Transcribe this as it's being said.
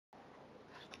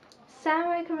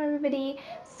Assalamualaikum everybody.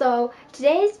 So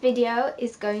today's video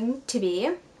is going to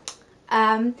be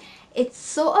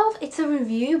it's a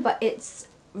review, but it's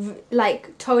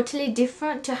like totally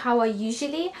different to how I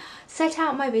usually set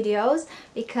out my videos,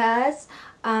 because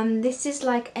this is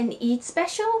like an Eid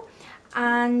special,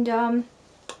 and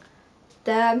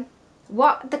the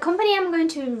company I'm going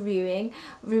to be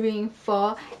reviewing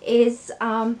for is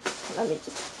let me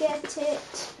just get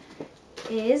it,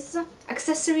 is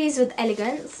Accessories with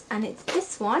Elegance, and it's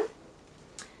this one.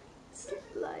 It's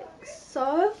like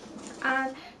so.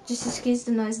 And just excuse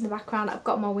the noise in the background, I've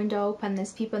got my window open,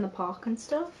 there's people in the park and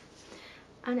stuff,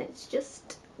 and it's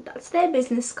just, that's their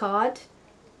business card.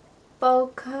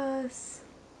 Focus.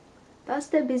 That's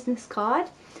their business card.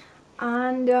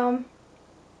 And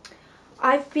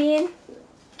I've been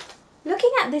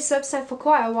looking at this website for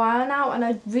quite a while now, and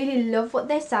I really love what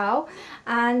they sell.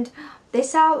 And they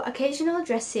sell occasional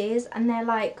dresses, and they're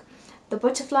like the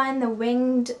butterfly and the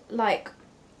winged, like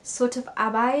sort of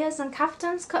abayas and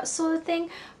kaftans cut sort of thing,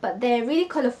 but they're really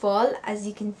colourful. As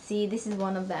you can see, this is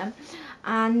one of them.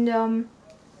 And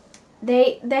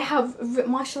they have,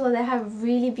 mashallah, they have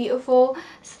really beautiful,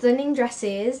 stunning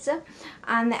dresses,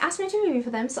 and they asked me to review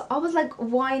for them, so I was like,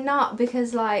 why not?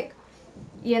 Because, like,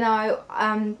 you know,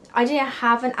 I didn't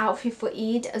have an outfit for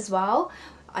Eid as well.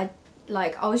 I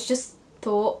was just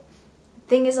thought,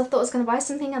 thing is, I thought I was going to buy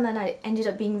something, and then I ended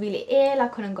up being really ill. I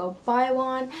couldn't go buy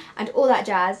one and all that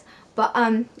jazz. But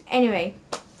anyway,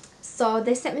 so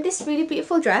they sent me this really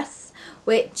beautiful dress,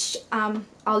 which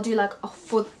I'll do like a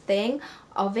full thing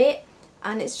of it.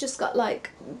 And it's just got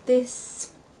like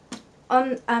this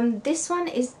this one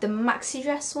is the maxi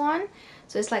dress one,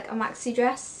 so it's like a maxi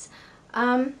dress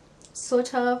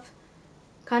sort of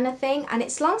kind of thing, and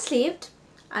it's long sleeved,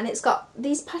 and it's got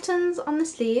these patterns on the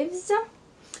sleeves,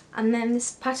 and then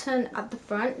this pattern at the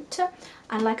front.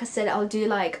 And like I said, I'll do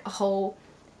like a whole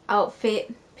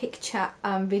outfit picture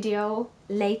video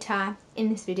later in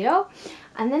this video.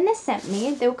 And then they sent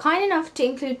me, they were kind enough to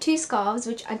include 2 scarves,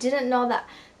 which I didn't know that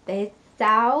they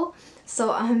sell,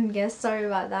 so yeah, sorry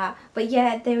about that. But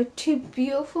yeah, they were 2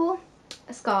 beautiful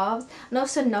scarves. And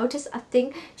also notice, I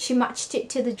think she matched it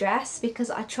to the dress,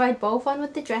 because I tried both on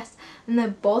with the dress and they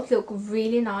both look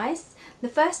really nice. The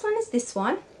first one is this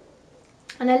one,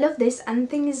 and I love this, and the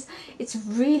thing is, it's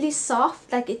really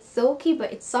soft, like it's silky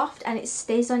but it's soft, and it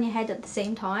stays on your head at the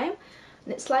same time.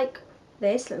 And it's like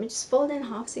this. Let me just fold it in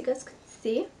half so you guys can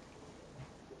see.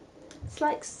 It's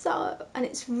like so, and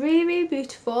it's really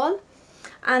beautiful.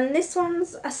 And this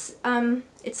one's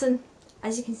it's an,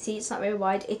 as you can see, it's not very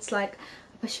wide, it's like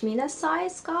a pashmina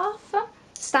size scarf,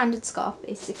 standard scarf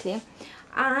basically.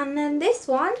 And then this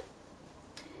one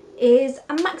is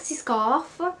a maxi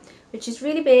scarf, which is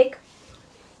really big.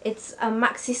 It's a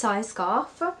maxi size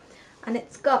scarf, and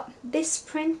it's got this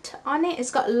print on it.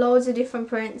 It's got loads of different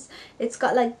prints. It's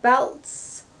got like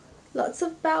belts, lots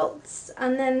of belts,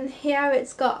 and then here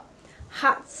it's got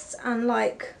hats and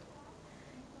like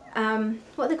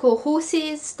what they call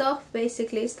horses stuff,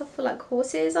 basically stuff for like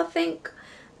horses, I think.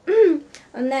 And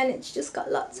then it's just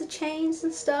got lots of chains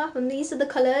and stuff, and these are the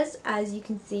colours, as you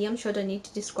can see. I'm sure I don't need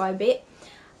to describe it,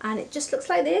 and it just looks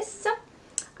like this.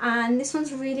 And this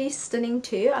one's really stunning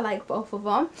too. I like both of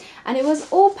them, and it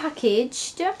was all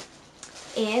packaged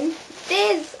in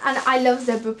this, and I love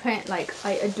zebra print, like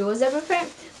I adore zebra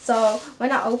print. So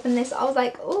when I opened this, I was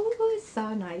like, oh, it's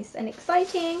so nice and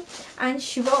exciting. And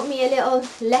she wrote me a little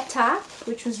letter,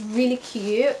 which was really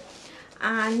cute.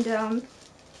 And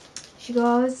she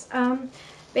goes,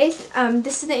 this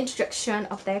is the introduction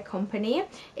of their company.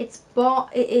 It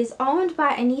is owned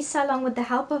by Anisa along with the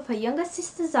help of her younger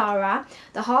sister Zara.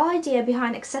 The whole idea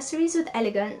behind Accessories with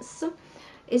Elegance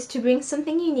is to bring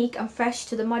something unique and fresh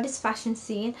to the modest fashion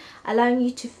scene, allowing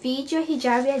you to feed your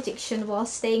hijabi addiction while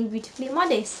staying beautifully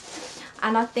modest.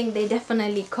 And I think they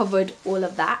definitely covered all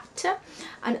of that.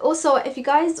 And also, if you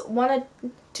guys want a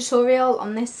tutorial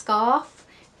on this scarf,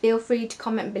 feel free to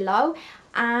comment below.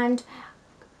 And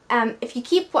if you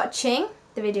keep watching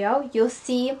the video, you'll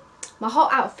see my whole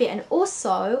outfit. And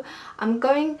also, I'm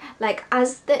going, like,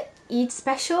 as the Eid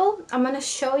special, I'm going to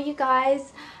show you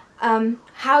guys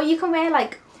how you can wear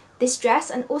like this dress,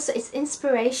 and also its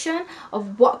inspiration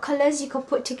of what colours you can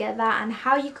put together and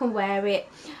how you can wear it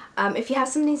if you have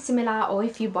something similar or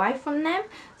if you buy from them.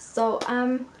 So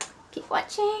keep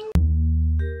watching.